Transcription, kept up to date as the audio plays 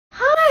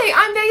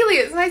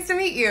It's nice to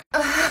meet you.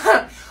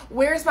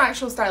 Where's my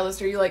actual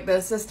stylist? Are you like the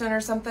assistant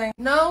or something?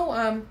 No,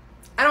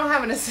 I don't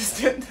have an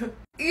assistant.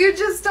 You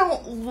just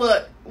don't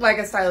look like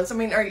a stylist. I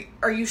mean,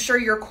 are you sure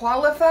you're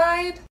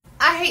qualified?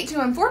 I hate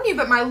to inform you,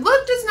 but my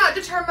look does not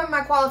determine my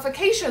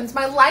qualifications.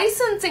 My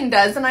licensing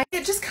does, and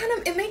it just kind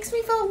of, it makes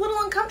me feel a little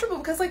uncomfortable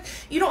because, like,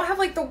 you don't have,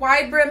 like, the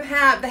wide brim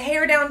hat, the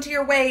hair down to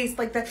your waist,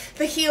 like,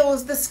 the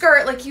heels, the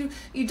skirt, like, you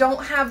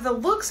don't have the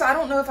look, so I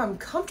don't know if I'm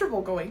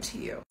comfortable going to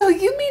you. So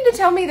you mean to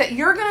tell me that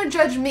you're gonna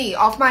judge me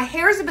off my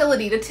hair's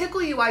ability to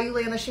tickle you while you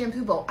lay in the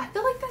shampoo bowl? I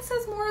feel like that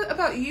says more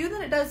about you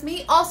than it does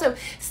me. Also,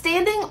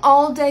 standing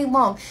all day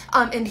long,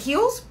 in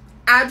heels?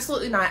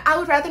 Absolutely not. I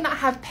would rather not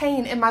have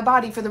pain in my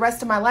body for the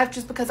rest of my life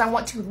just because I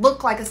want to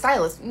look like a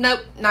stylist.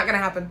 Nope, not gonna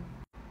happen.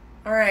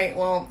 All right,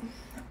 well,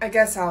 I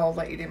guess I'll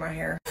let you do my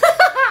hair.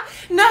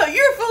 No,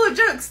 you're full of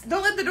jokes.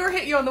 Don't let the door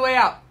hit you on the way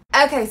out.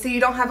 Okay, so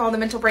you don't have all the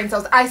mental brain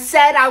cells. I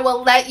said I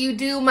will let you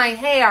do my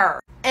hair.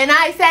 And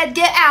I said,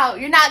 get out.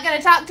 You're not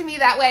gonna talk to me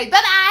that way.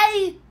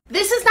 Bye-bye.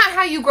 This is not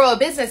how you grow a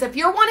business. If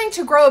you're wanting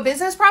to grow a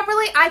business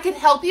properly, I can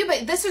help you,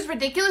 but this is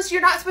ridiculous.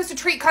 You're not supposed to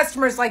treat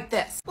customers like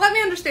this. Let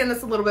me understand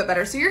this a little bit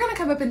better. So you're gonna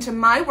come up into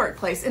my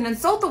workplace and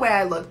insult the way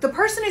I look, the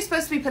person who's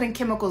supposed to be putting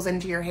chemicals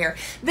into your hair,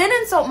 then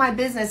insult my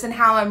business and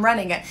how I'm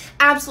running it.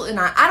 Absolutely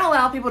not. I don't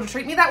allow people to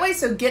treat me that way,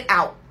 so get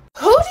out.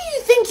 Who do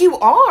you think you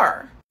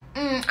are?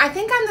 I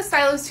think I'm the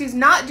stylist who's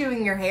not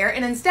doing your hair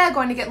and instead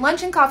going to get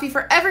lunch and coffee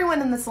for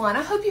everyone in the salon.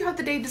 I hope you have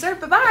the day you deserve.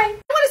 Bye-bye. I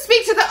want to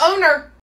speak to the owner.